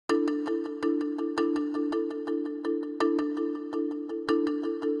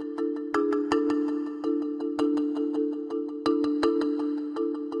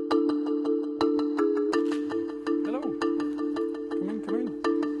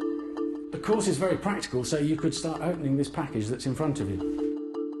course is very practical, so you could start opening this package that's in front of you.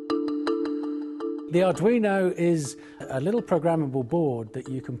 The Arduino is a little programmable board that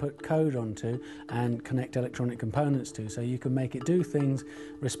you can put code onto and connect electronic components to, so you can make it do things,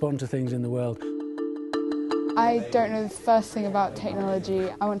 respond to things in the world. I don't know the first thing about technology.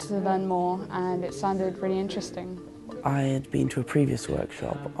 I wanted to learn more and it sounded really interesting. I had been to a previous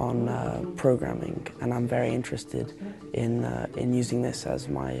workshop on programming, and I'm very interested in using this as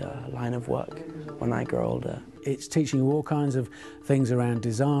my line of work when I grow older. It's teaching you all kinds of things around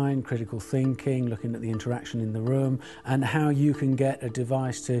design, critical thinking, looking at the interaction in the room, and how you can get a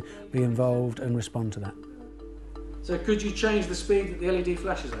device to be involved and respond to that. So could you change the speed that the LED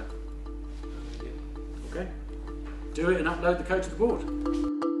flashes at? Okay. Do it and upload the code to the board.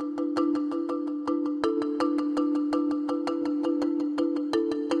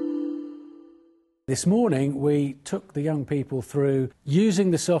 This morning we took the young people through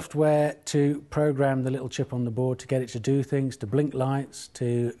using the software to program the little chip on the board to get it to do things, to blink lights,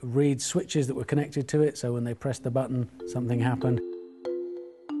 to read switches that were connected to it, so when they pressed the button something happened.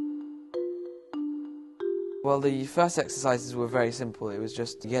 Well, the first exercises were very simple. It was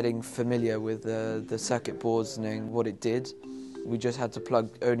just getting familiar with the circuit boards, knowing what it did. We just had to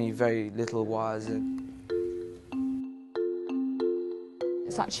plug only very little wires in.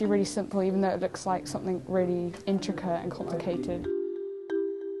 It's actually really simple, even though it looks like something really intricate and complicated.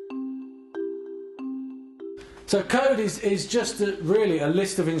 So code is just really a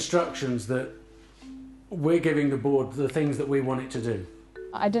list of instructions that we're giving the board, the things that we want it to do.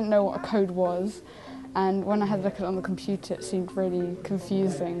 I didn't know what a code was, and when I had a look at it on the computer it seemed really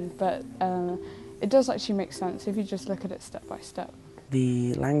confusing, but it does actually make sense if you just look at it step by step.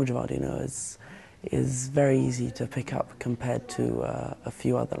 The language of Arduino is very easy to pick up compared to a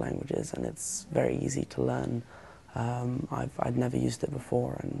few other languages, and it's very easy to learn. I'd never used it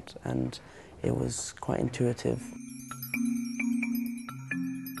before, and it was quite intuitive.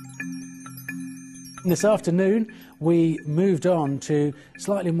 This afternoon we moved on to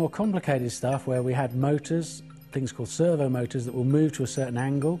slightly more complicated stuff where we had motors, things called servo motors, that will move to a certain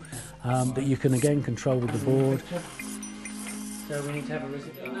angle that you can again control with the board. So we need to have a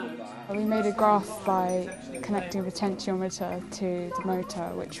resistance. We made a graph by connecting a potentiometer to the motor,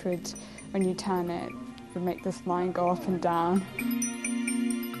 which would, when you turn it, would make this line go up and down.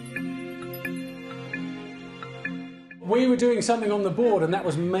 We were doing something on the board and that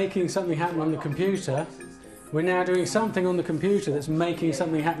was making something happen on the computer. We're now doing something on the computer that's making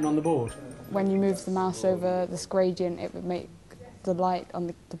something happen on the board. When you move the mouse over this gradient, it would make the light on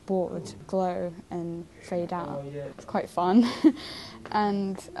the board glow and fade out. It's quite fun.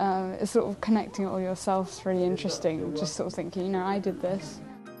 And it's sort of connecting it all yourself is really interesting, just sort of thinking, you know, I did this.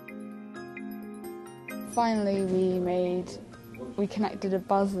 Finally we connected a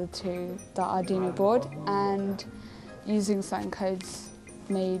buzzer to the Arduino board, and using certain codes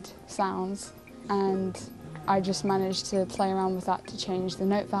made sounds, and I just managed to play around with that to change the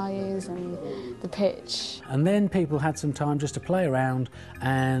note values and the pitch. And then people had some time just to play around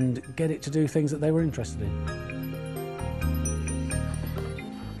and get it to do things that they were interested in.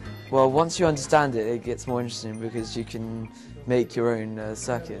 Well, once you understand it, it gets more interesting because you can make your own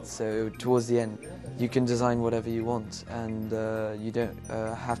circuits. So towards the end, you can design whatever you want, and you don't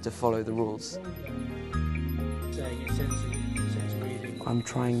have to follow the rules. I'm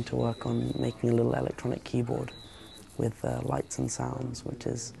trying to work on making a little electronic keyboard with lights and sounds, which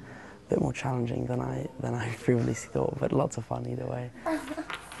is a bit more challenging than I previously thought, but lots of fun either way.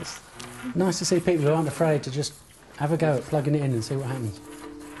 It's nice to see people who aren't afraid to just have a go at plugging it in and see what happens.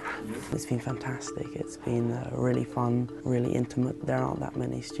 It's been fantastic. It's been really fun, really intimate. There aren't that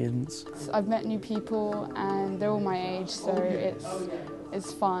many students. I've met new people and they're all my age, so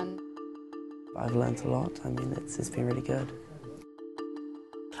it's fun. I've learnt a lot. I mean, it's been really good.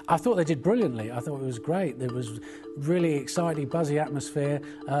 I thought they did brilliantly. I thought it was great. There was really exciting, buzzy atmosphere.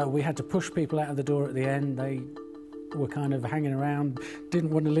 We had to push people out of the door at the end. They were kind of hanging around, didn't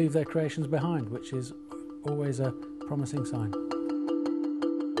want to leave their creations behind, which is always a promising sign.